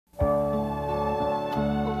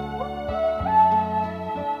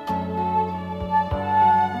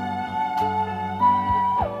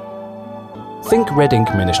Think Red Ink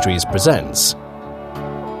Ministries presents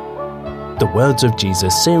the Words of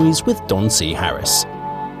Jesus series with Don C. Harris.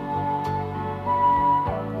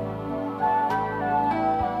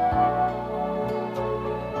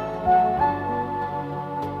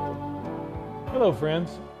 Hello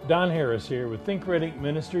friends, Don Harris here with Think Red Ink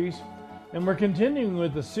Ministries, and we're continuing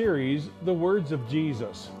with the series, The Words of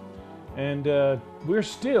Jesus. And we're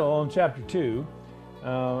still on chapter 2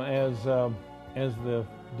 as the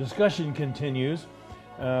discussion continues.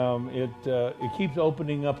 It keeps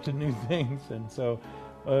opening up to new things, and so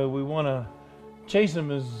we want to chase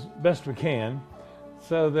them as best we can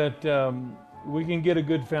so that we can get a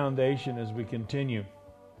good foundation as we continue.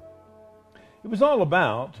 It was all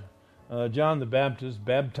about John the Baptist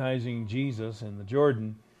baptizing Jesus in the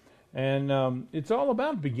Jordan, and it's all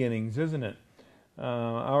about beginnings, isn't it?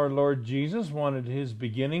 Our Lord Jesus wanted his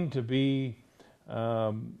beginning to be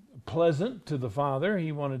pleasant to the Father.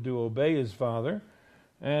 He wanted to obey his Father,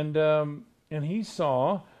 and he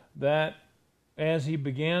saw that as he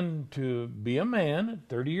began to be a man at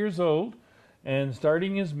 30 years old and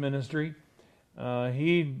starting his ministry,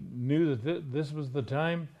 he knew that this was the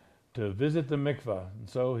time to visit the mikvah. And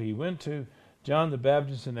so he went to John the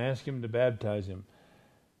Baptist and asked him to baptize him.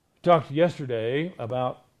 We talked yesterday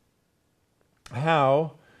about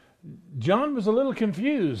how John was a little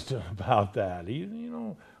confused about that.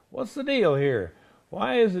 What's the deal here?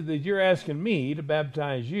 Why is it that you're asking me to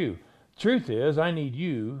baptize you? Truth is, I need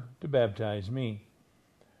you to baptize me.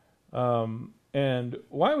 And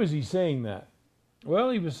why was he saying that? Well,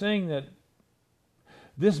 he was saying that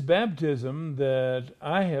this baptism that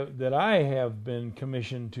I have been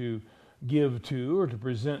commissioned to give to or to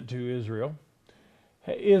present to Israel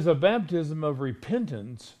is a baptism of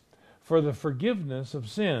repentance for the forgiveness of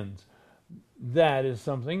sins. That is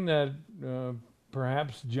something that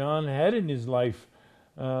perhaps John had in his life,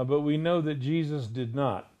 but we know that Jesus did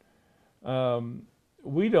not.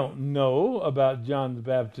 We don't know about John the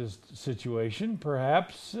Baptist's situation.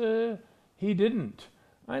 Perhaps he didn't.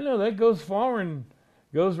 I know that goes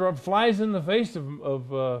flies in the face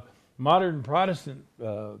of modern Protestant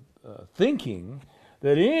thinking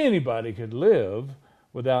that anybody could live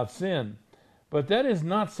without sin. But that is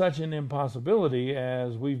not such an impossibility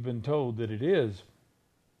as we've been told that it is.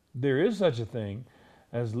 There is such a thing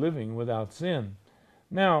as living without sin.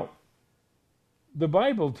 Now, the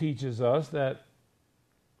Bible teaches us that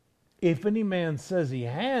if any man says he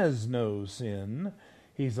has no sin,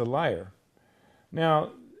 he's a liar.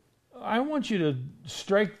 Now, I want you to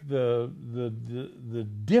strike the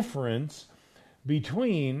difference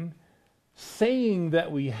between saying that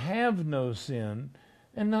we have no sin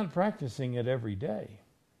and not practicing it every day.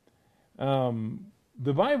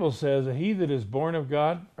 The Bible says that he that is born of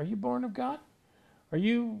God, are you born of God? Do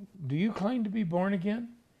you claim to be born again?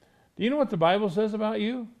 Do you know what the Bible says about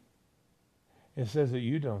you? It says that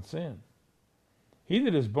you don't sin. He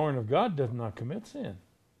that is born of God does not commit sin.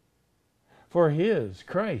 For his,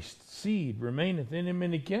 Christ's, seed remaineth in him,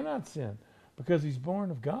 and he cannot sin, because he's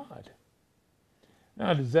born of God.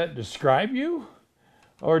 Now, does that describe you,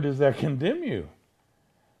 or does that condemn you?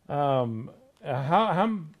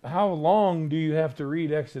 How long do you have to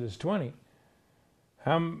read Exodus 20?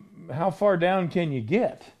 How far down can you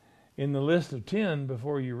get in the list of 10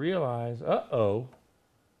 before you realize, that's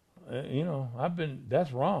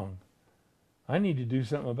wrong. I need to do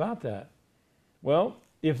something about that. Well,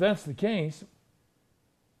 if that's the case,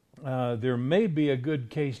 there may be a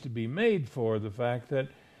good case to be made for the fact that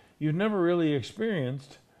you've never really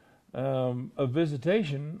experienced a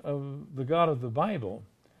visitation of the God of the Bible.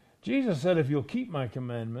 Jesus said, if you'll keep my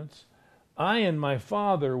commandments, I and my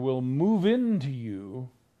Father will move into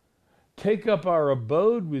you, take up our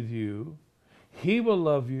abode with you. He will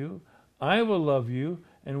love you, I will love you,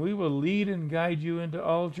 and we will lead and guide you into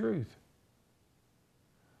all truth.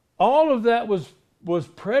 All of that was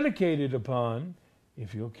predicated upon,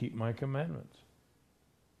 if you'll keep my commandments.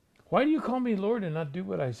 Why do you call me Lord and not do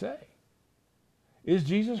what I say? Is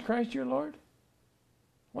Jesus Christ your Lord?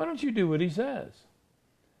 Why don't you do what he says?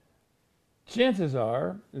 Chances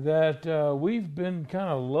are that we've been kind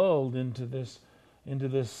of lulled into this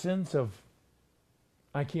sense of,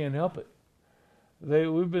 I can't help it.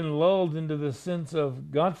 We've been lulled into the sense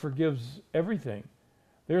of God forgives everything.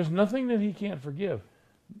 There's nothing that he can't forgive.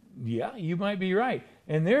 Yeah, you might be right.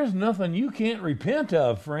 And there's nothing you can't repent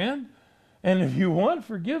of, friend. And if you want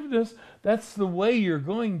forgiveness, that's the way you're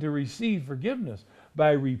going to receive forgiveness,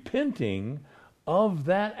 by repenting of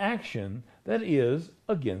that action that is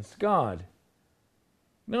against God.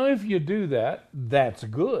 Now, if you do that, that's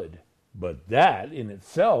good. But that in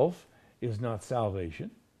itself is not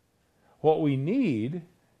salvation. What we need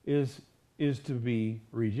is is to be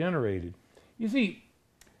regenerated. You see,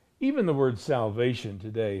 even the word salvation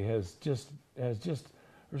today has just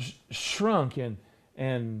shrunk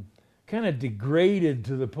and kind of degraded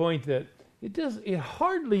to the point that it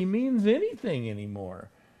hardly means anything anymore.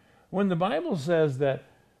 When the Bible says that,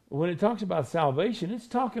 when it talks about salvation, it's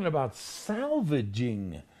talking about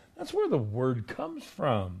salvaging. That's where the word comes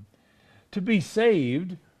from. To be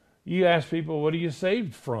saved, you ask people, what are you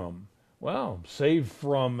saved from? Well, saved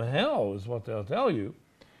from hell is what they'll tell you.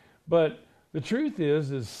 But the truth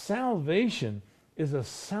is salvation is a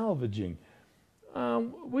salvaging.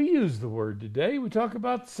 We use the word today. We talk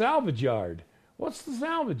about salvage yard. What's the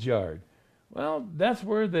salvage yard? Well, that's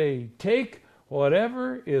where they take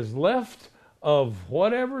whatever is left of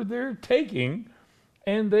whatever they're taking,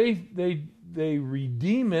 and they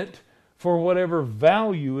redeem it for whatever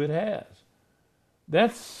value it has.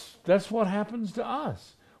 That's what happens to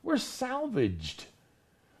us. We're salvaged.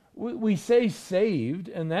 We say saved,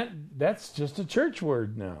 and that's just a church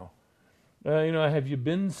word now. Have you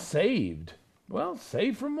been saved? Well,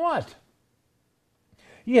 saved from what?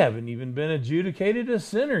 You haven't even been adjudicated a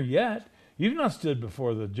sinner yet. You've not stood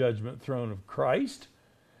before the judgment throne of Christ.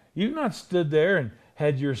 You've not stood there and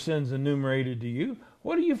had your sins enumerated to you.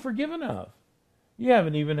 What are you forgiven of? You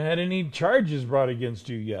haven't even had any charges brought against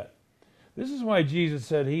you yet. This is why Jesus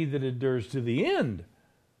said, he that endures to the end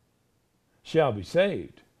shall be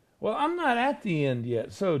saved. Well, I'm not at the end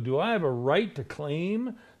yet, so do I have a right to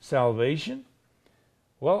claim salvation?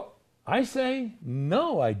 Well, I say,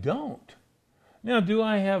 no, I don't. Now, do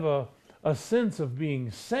I have a sense of being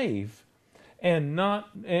safe and no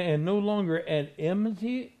longer at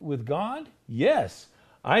enmity with God? Yes,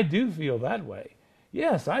 I do feel that way.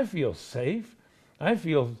 Yes, I feel safe. I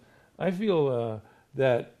feel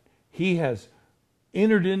that he has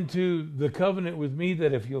entered into the covenant with me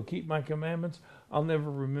that if you'll keep my commandments, I'll never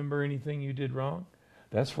remember anything you did wrong.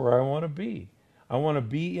 That's where I want to be. I want to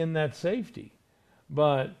be in that safety.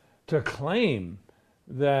 But to claim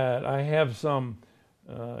that I have some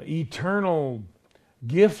eternal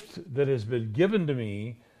gift that has been given to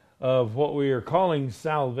me of what we are calling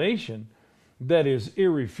salvation that is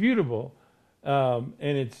irrefutable, and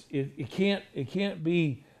it can't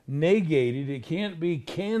be negated, it can't be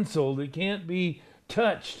canceled, it can't be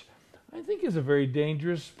touched, I think is a very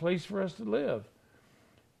dangerous place for us to live.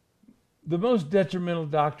 The most detrimental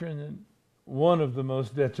doctrine, and one of the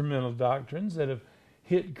most detrimental doctrines that have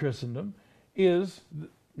hit Christendom, is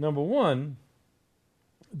number one,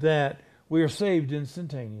 that we are saved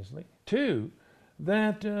instantaneously. Two,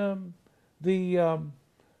 that the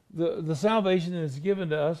salvation that is given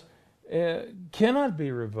to us cannot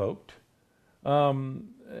be revoked,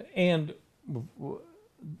 and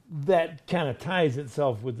that kind of ties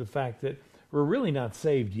itself with the fact that we're really not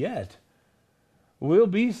saved yet. We'll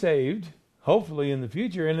be saved, hopefully, in the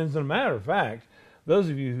future. And as a matter of fact, those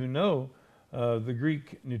of you who know the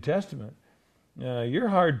Greek New Testament, you're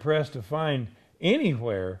hard-pressed to find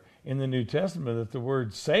anywhere in the New Testament that the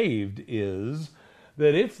word saved is,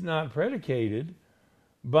 that it's not predicated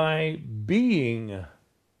by being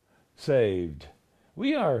saved.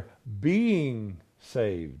 We are being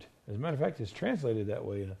saved. As a matter of fact, it's translated that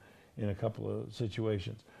way in a couple of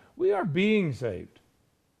situations. We are being saved.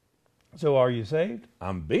 So are you saved?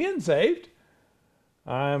 I'm being saved.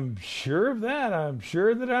 I'm sure of that. I'm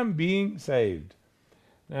sure that I'm being saved.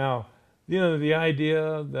 Now, the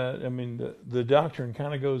idea that, the doctrine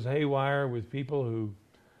kind of goes haywire with people who,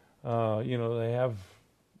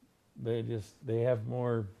 they have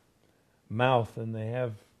more mouth than they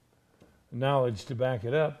have knowledge to back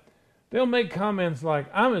it up. They'll make comments like,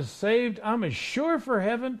 I'm as saved, I'm as sure for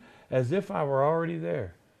heaven as if I were already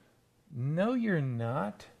there. No, you're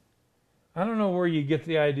not. I don't know where you get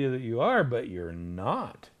the idea that you are, but you're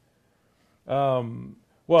not.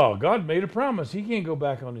 Well, God made a promise. He can't go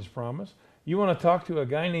back on his promise. You want to talk to a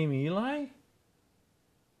guy named Eli?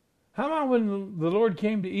 How about when the Lord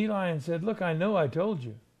came to Eli and said, look, I know I told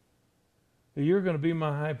you that you're going to be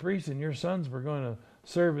my high priest and your sons were going to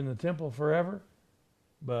serve in the temple forever?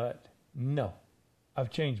 But no, I've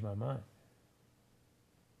changed my mind.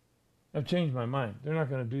 I've changed my mind. They're not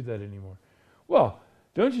going to do that anymore. Well,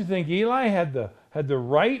 don't you think Eli had the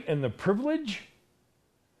right and the privilege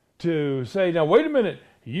to say, now wait a minute,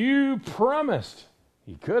 you promised.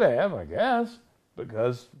 He could have, I guess,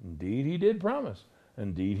 because indeed he did promise.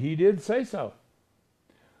 Indeed he did say so.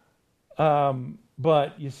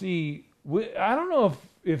 But you see, I don't know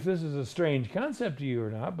if this is a strange concept to you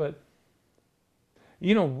or not, but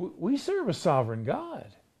we serve a sovereign God.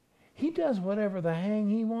 He does whatever the hang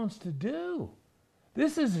he wants to do.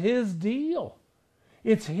 This is his deal.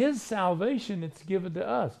 It's his salvation that's given to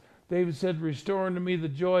us. David said, restore unto me the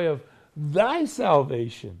joy of thy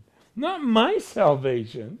salvation. Not my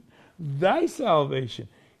salvation, thy salvation.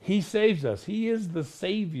 He saves us. He is the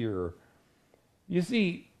Savior. You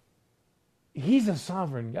see, He's a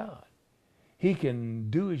sovereign God. He can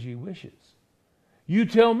do as He wishes. You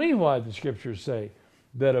tell me why the Scriptures say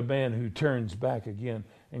that a man who turns back again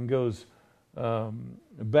and goes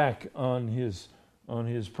back on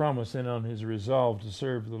his promise and on his resolve to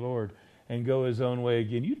serve the Lord and go his own way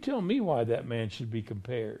again. You tell me why that man should be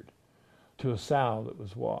compared to a sow that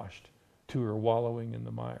was washed, to her wallowing in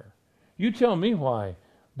the mire. You tell me why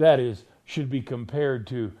that should be compared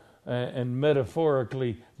to and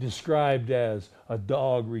metaphorically described as a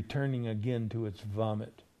dog returning again to its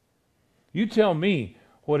vomit. You tell me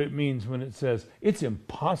what it means when it says it's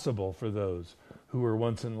impossible for those who were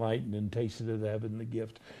once enlightened and tasted of the heavenly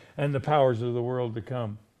gift and the powers of the world to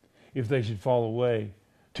come, if they should fall away,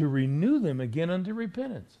 to renew them again unto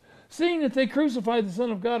repentance, seeing that they crucified the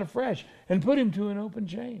Son of God afresh and put him to an open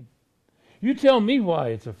shame. You tell me why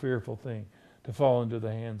it's a fearful thing to fall into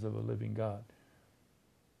the hands of a living God.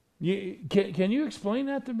 Can you explain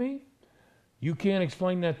that to me? You can't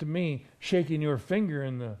explain that to me shaking your finger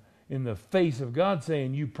in the face of God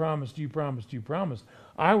saying, you promised, you promised, you promised.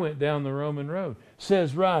 I went down the Roman road.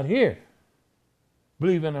 Says right here,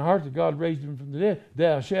 believe in the heart that God raised him from the dead,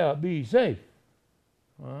 thou shalt be saved.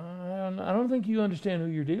 I don't think you understand who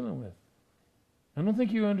you're dealing with. I don't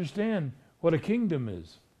think you understand what a kingdom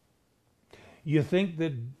is. You think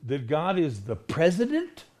that God is the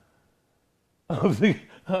president of the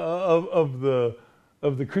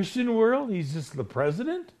Christian world? He's just the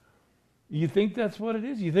president? You think that's what it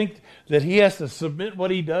is? You think that he has to submit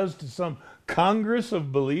what he does to some congress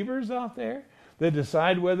of believers out there that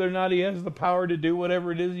decide whether or not he has the power to do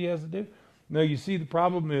whatever it is he has to do? No, you see, the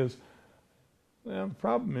problem is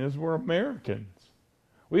we're Americans.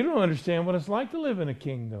 We don't understand what it's like to live in a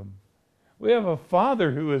kingdom. We have a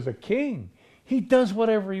father who is a king. He does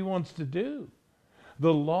whatever he wants to do.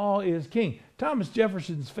 The law is king. Thomas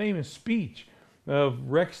Jefferson's famous speech of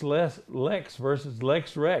Rex Lex versus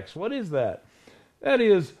Lex Rex. What is that? That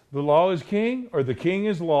is, the law is king or the king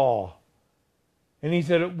is law. And he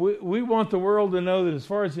said, we want the world to know that as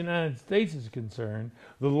far as the United States is concerned,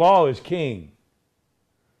 the law is king.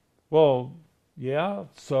 Well, yeah,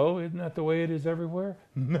 so isn't that the way it is everywhere?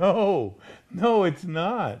 No, it's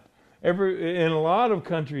not. In a lot of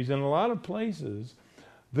countries, in a lot of places,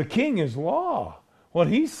 the king is law. What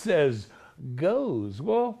he says goes.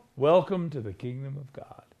 Well, welcome to the kingdom of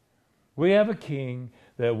God. We have a king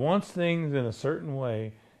that wants things in a certain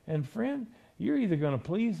way. And friend, you're either going to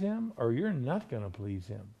please him or you're not going to please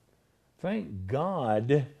him. Thank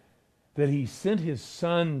God that he sent his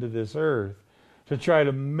son to this earth to try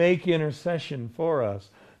to make intercession for us,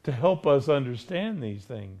 to help us understand these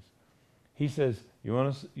things. He says, you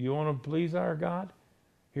want to please our God?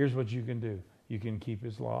 Here's what you can do. You can keep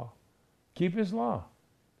his law. Keep his law.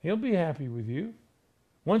 He'll be happy with you.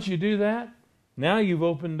 Once you do that, now you've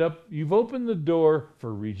opened the door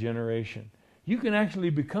for regeneration. You can actually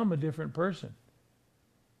become a different person.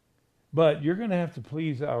 But you're going to have to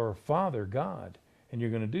please our Father God, and you're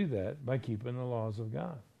going to do that by keeping the laws of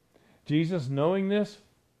God. Jesus, knowing this,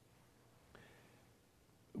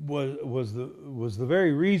 was the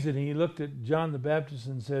very reason he looked at John the Baptist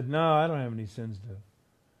and said, no, I don't have any sins to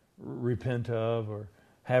repent of or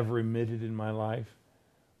have remitted in my life.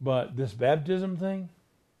 But this baptism thing,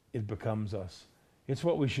 it becomes us. It's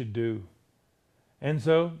what we should do. And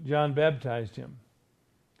so John baptized him.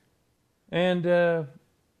 And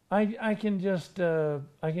I can just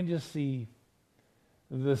see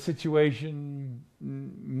the situation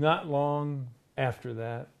not long after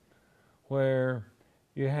that, where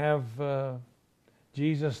you have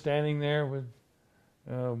Jesus standing there with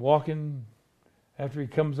walking. After he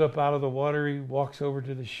comes up out of the water, he walks over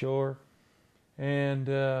to the shore, and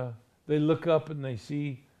they look up and they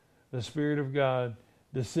see the Spirit of God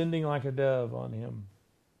descending like a dove on him.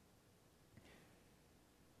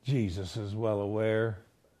 Jesus is well aware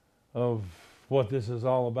of what this is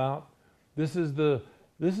all about. This is the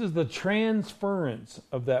transference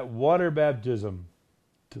of that water baptism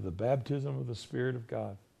to the baptism of the Spirit of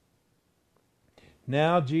God.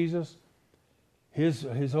 Now Jesus,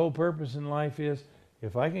 his whole purpose in life is,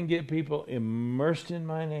 if I can get people immersed in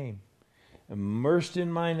my name, immersed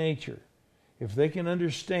in my nature, if they can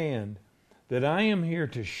understand that I am here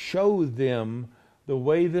to show them the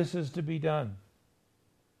way this is to be done,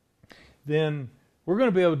 then we're going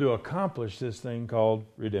to be able to accomplish this thing called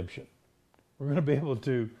redemption. We're going to be able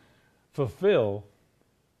to fulfill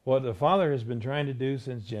what the Father has been trying to do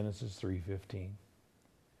since Genesis 3:15.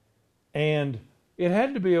 And it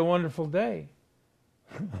had to be a wonderful day.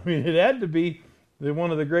 I mean, it had to be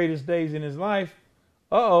one of the greatest days in his life.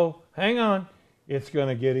 Hang on. It's going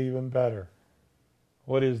to get even better.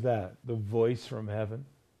 What is that? The voice from heaven.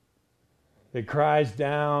 It cries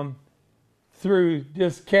down through,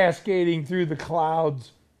 just cascading through the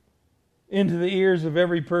clouds into the ears of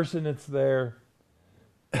every person that's there.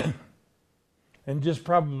 And just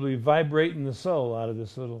probably vibrating the soul out of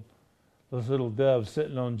this little dove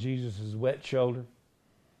sitting on Jesus' wet shoulder.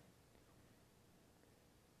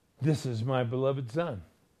 This is my beloved Son,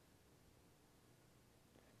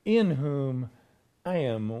 in whom I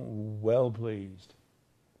am well pleased.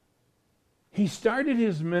 He started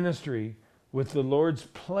his ministry with the Lord's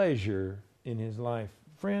pleasure in his life.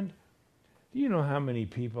 Friend, do you know how many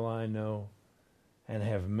people I know and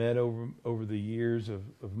have met over the years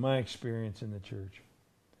of my experience in the church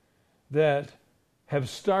that have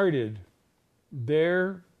started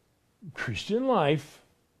their Christian life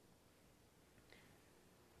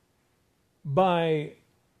by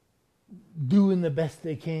doing the best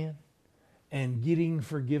they can and getting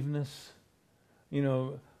forgiveness,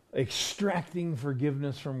 extracting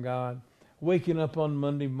forgiveness from God, waking up on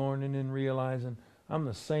Monday morning and realizing I'm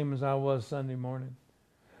the same as I was Sunday morning.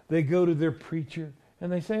 They go to their preacher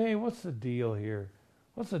and they say, hey, what's the deal here?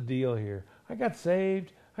 What's the deal here? I got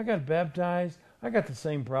saved. I got baptized. I got the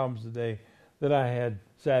same problems today that I had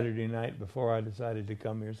Saturday night before I decided to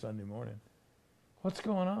come here Sunday morning. What's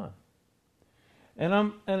going on?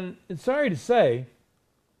 And it's sorry to say,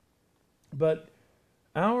 but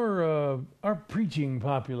our preaching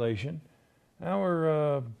population,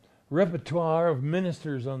 our repertoire of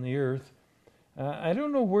ministers on the earth, I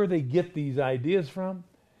don't know where they get these ideas from,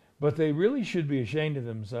 but they really should be ashamed of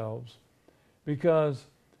themselves, because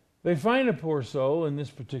they find a poor soul in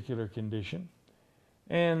this particular condition,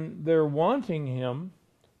 and they're wanting him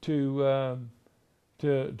to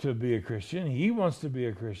be a Christian. He wants to be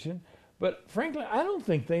a Christian, but frankly, I don't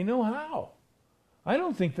think they know how. I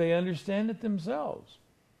don't think they understand it themselves.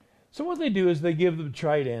 So what they do is they give them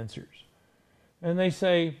trite answers. And they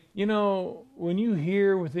say, when you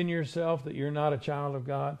hear within yourself that you're not a child of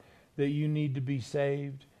God, that you need to be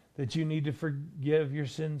saved, that you need to forgive your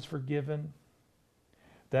sins forgiven,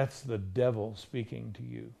 that's the devil speaking to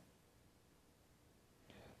you.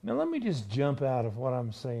 Now let me just jump out of what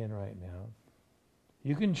I'm saying right now.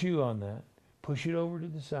 You can chew on that, push it over to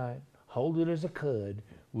the side, hold it as a cud.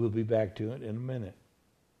 We'll be back to it in a minute.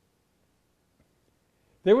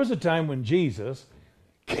 There was a time when Jesus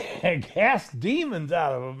cast demons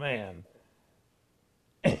out of a man.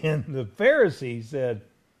 And the Pharisees said,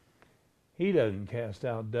 he doesn't cast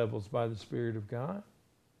out devils by the Spirit of God,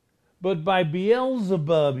 but by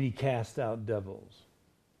Beelzebub he cast out devils.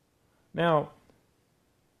 Now,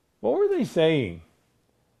 what were they saying?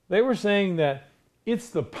 They were saying that it's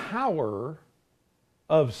the power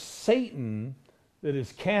of Satan that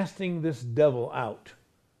is casting this devil out.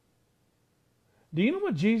 Do you know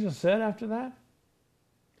what Jesus said after that?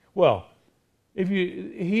 Well,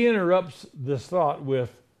 he interrupts this thought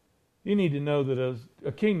with, you need to know that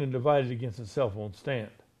a kingdom divided against itself won't stand.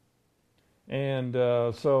 And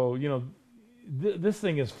this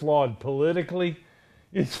thing is flawed politically,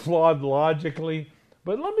 it's flawed logically,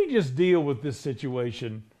 but let me just deal with this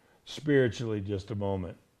situation spiritually just a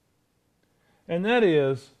moment. And that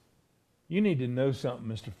is, you need to know something,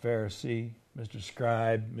 Mr. Pharisee, Mr.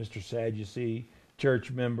 Scribe, Mr. Sadducee,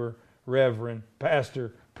 church member, reverend,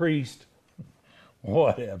 pastor, priest,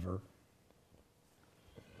 whatever.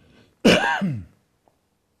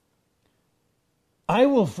 I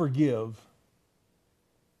will forgive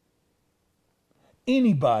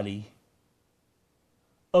anybody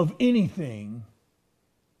of anything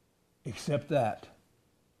except that.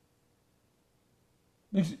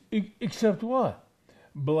 Except what?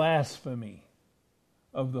 Blasphemy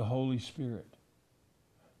of the Holy Spirit.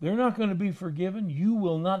 They're not going to be forgiven. You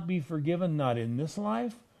will not be forgiven, not in this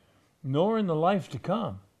life, nor in the life to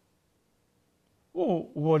come. Well,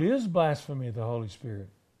 what is blasphemy of the Holy Spirit?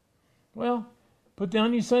 Well, put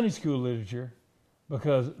down your Sunday school literature,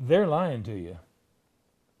 because they're lying to you.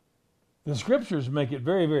 The Scriptures make it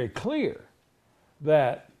very, very clear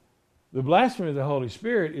that the blasphemy of the Holy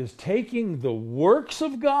Spirit is taking the works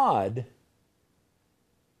of God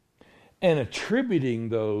and attributing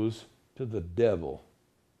those to the devil.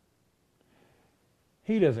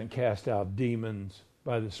 He doesn't cast out demons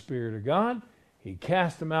by the Spirit of God. He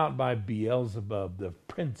cast them out by Beelzebub, the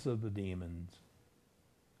prince of the demons.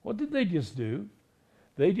 What did they just do?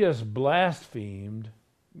 They just blasphemed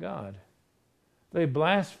God. They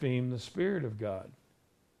blasphemed the Spirit of God,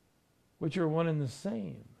 which are one and the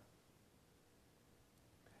same.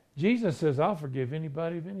 Jesus says, I'll forgive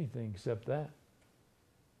anybody of anything except that.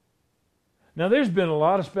 Now, there's been a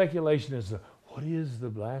lot of speculation as to what is the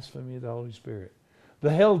blasphemy of the Holy Spirit. The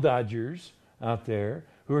hell dodgers out there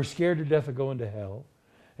who are scared to death of going to hell,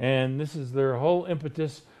 and this is their whole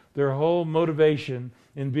impetus, their whole motivation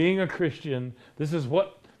in being a Christian. This is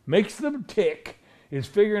what makes them tick, is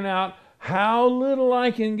figuring out how little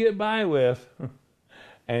I can get by with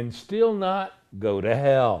and still not go to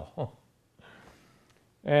hell.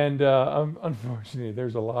 And unfortunately,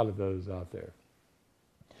 there's a lot of those out there.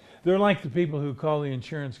 They're like the people who call the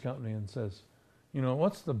insurance company and says,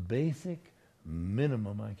 what's the basic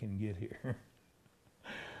minimum I can get here?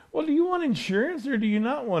 Well, do you want insurance or do you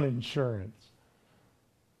not want insurance?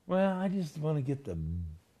 Well, I just want to get the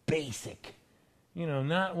basic.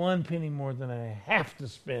 Not one penny more than I have to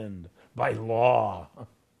spend by law.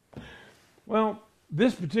 Well,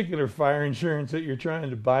 this particular fire insurance that you're trying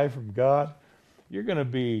to buy from God, you're going to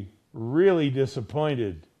be really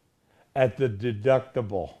disappointed at the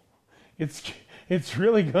deductible. It's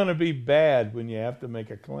really going to be bad when you have to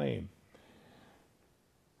make a claim.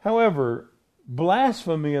 However,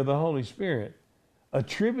 blasphemy of the Holy Spirit,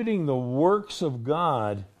 attributing the works of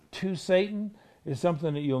God to Satan, is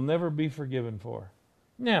something that you'll never be forgiven for.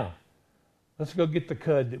 Now, let's go get the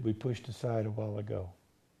cud that we pushed aside a while ago.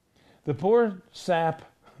 The poor sap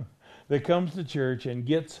that comes to church and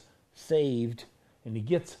gets saved, and he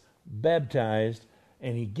gets baptized,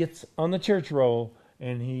 and he gets on the church roll,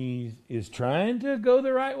 and he is trying to go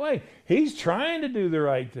the right way. He's trying to do the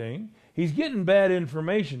right thing. He's getting bad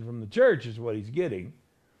information from the church is what he's getting.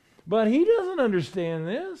 But he doesn't understand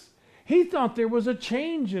this. He thought there was a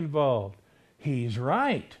change involved. He's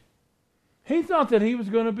right. He thought that he was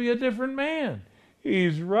going to be a different man.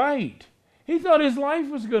 He's right. He thought his life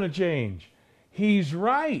was going to change. He's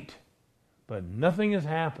right. But nothing has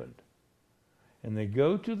happened. And they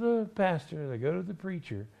go to the pastor, they go to the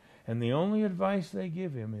preacher, and the only advice they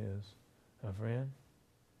give him is, my friend,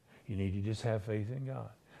 you need to just have faith in God.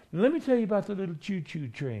 Now, let me tell you about the little choo-choo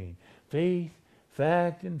train. Faith,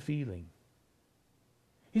 fact, and feeling.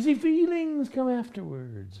 You see, feelings come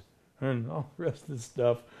afterwards, and all the rest of the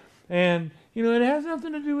stuff. And, it has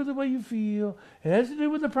nothing to do with the way you feel. It has to do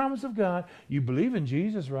with the promise of God. You believe in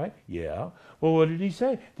Jesus, right? Yeah. Well, what did he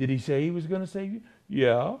say? Did he say he was going to save you?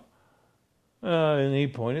 Yeah. And he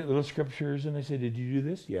pointed at little scriptures, and they said, did you do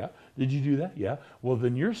this? Yeah. Did you do that? Yeah. Well,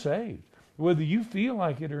 then you're saved, whether you feel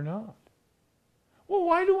like it or not. Well,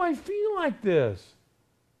 why do I feel like this?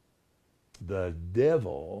 The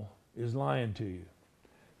devil is lying to you.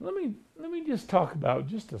 Let me just talk about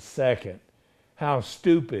just a second how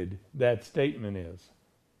stupid that statement is.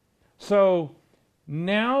 So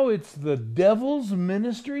now it's the devil's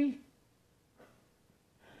ministry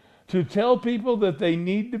to tell people that they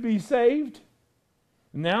need to be saved?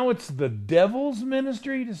 Now it's the devil's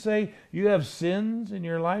ministry to say you have sins in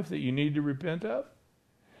your life that you need to repent of?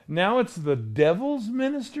 Now it's the devil's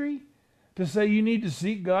ministry to say you need to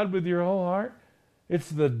seek God with your whole heart? It's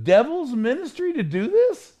the devil's ministry to do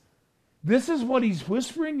this? This is what he's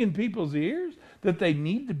whispering in people's ears? That they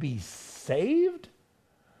need to be saved?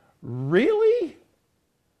 Really?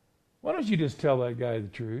 Why don't you just tell that guy the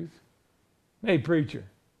truth? Hey, preacher,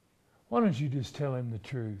 why don't you just tell him the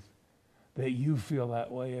truth? That you feel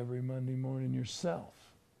that way every Monday morning yourself.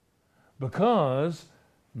 Because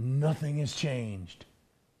nothing has changed.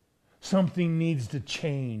 Something needs to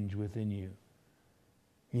change within you.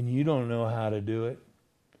 And you don't know how to do it.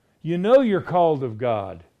 You know you're called of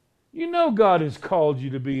God. You know God has called you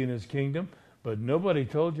to be in his kingdom, but nobody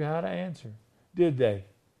told you how to answer, did they?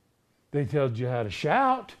 They told you how to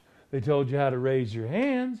shout. They told you how to raise your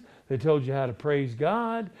hands. They told you how to praise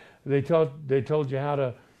God. They told you how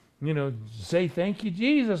to, say thank you,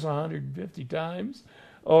 Jesus 150 times,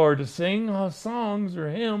 or to sing songs or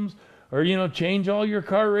hymns, or, change all your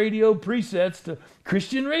car radio presets to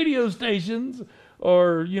Christian radio stations,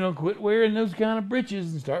 or, quit wearing those kind of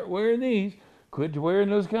breeches and start wearing these. Quit wearing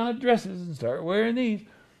those kind of dresses and start wearing these.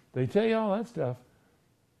 They tell you all that stuff.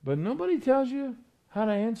 But nobody tells you how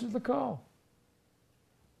to answer the call.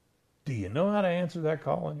 Do you know how to answer that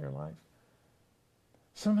call in your life?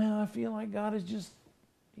 Somehow I feel like God is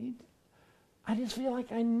I just feel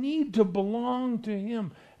like I need to belong to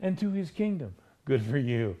him and to his kingdom. Good for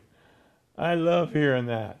you. I love hearing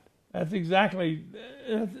that. That's exactly,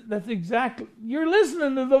 you're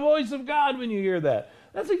listening to the voice of God when you hear that.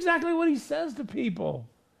 That's exactly what he says to people.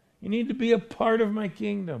 You need to be a part of my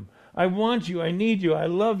kingdom. I want you. I need you. I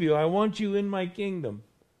love you. I want you in my kingdom.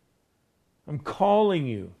 I'm calling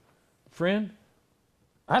you. Friend,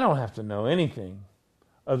 I don't have to know anything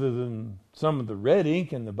other than some of the red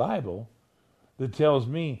ink in the Bible that tells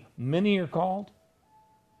me many are called?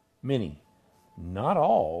 Many. Not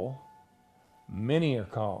all. Many are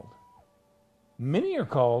called. Many are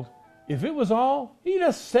called. If it was all, he'd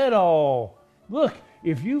have said all. Look,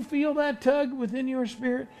 if you feel that tug within your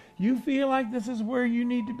spirit, you feel like this is where you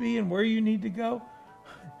need to be and where you need to go,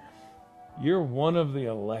 you're one of the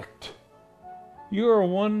elect. You're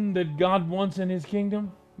one that God wants in his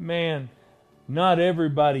kingdom. Man, not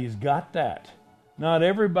everybody's got that. Not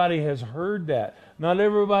everybody has heard that. Not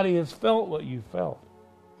everybody has felt what you felt.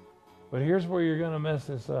 But here's where you're going to mess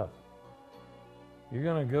this up. You're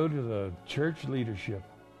going to go to the church leadership,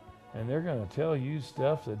 and they're going to tell you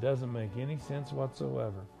stuff that doesn't make any sense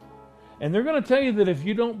whatsoever. And they're going to tell you that if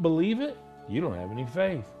you don't believe it, you don't have any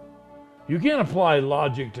faith. You can't apply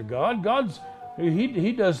logic to God.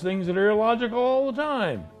 He does things that are illogical all the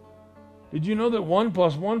time. Did you know that 1 +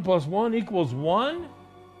 1 + 1 = 1?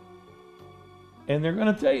 And they're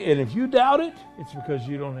going to tell you, and if you doubt it, it's because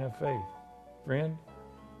you don't have faith. Friend,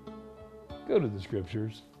 go to the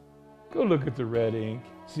scriptures. Go look at the red ink.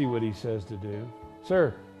 See what he says to do.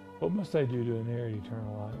 Sir, what must I do to inherit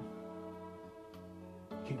eternal life?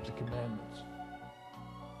 Keep the commandments.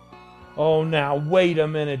 Oh, now, wait a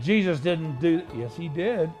minute. Jesus didn't do... Yes, he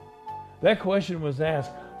did. That question was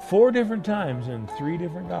asked 4 different times in 3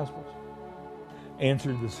 different Gospels.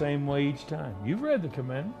 Answered the same way each time. You've read the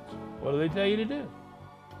commandments. What do they tell you to do?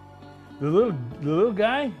 The little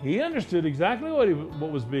guy, he understood exactly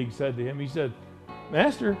what was being said to him. He said,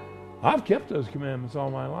 Master, I've kept those commandments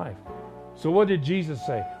all my life. So what did Jesus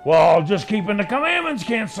say? Well, just keeping the commandments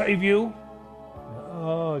can't save you.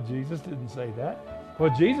 Oh, Jesus didn't say that.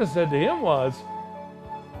 What Jesus said to him was,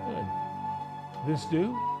 this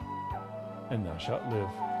do, and thou shalt live.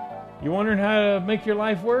 You wondering how to make your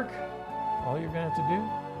life work? All you're going to have to do,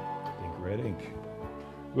 think red ink.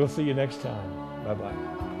 We'll see you next time. Bye-bye.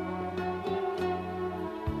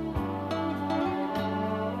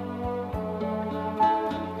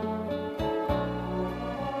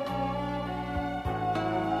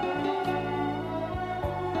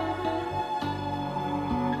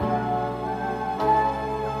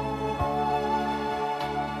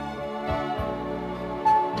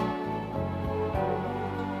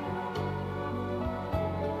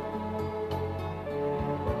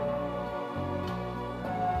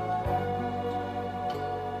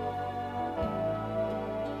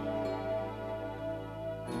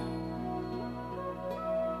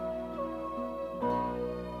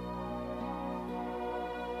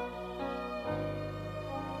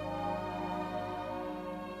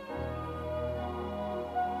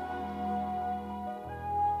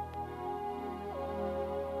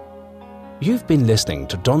 You've been listening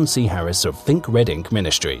to Don C. Harris of Think Red Ink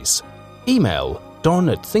Ministries. Email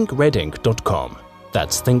don@thinkredink.com.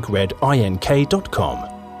 That's thinkredink.com.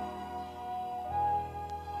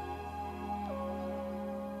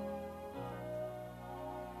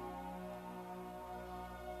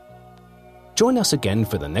 Join us again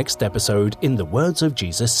for the next episode in the Words of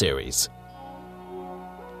Jesus series.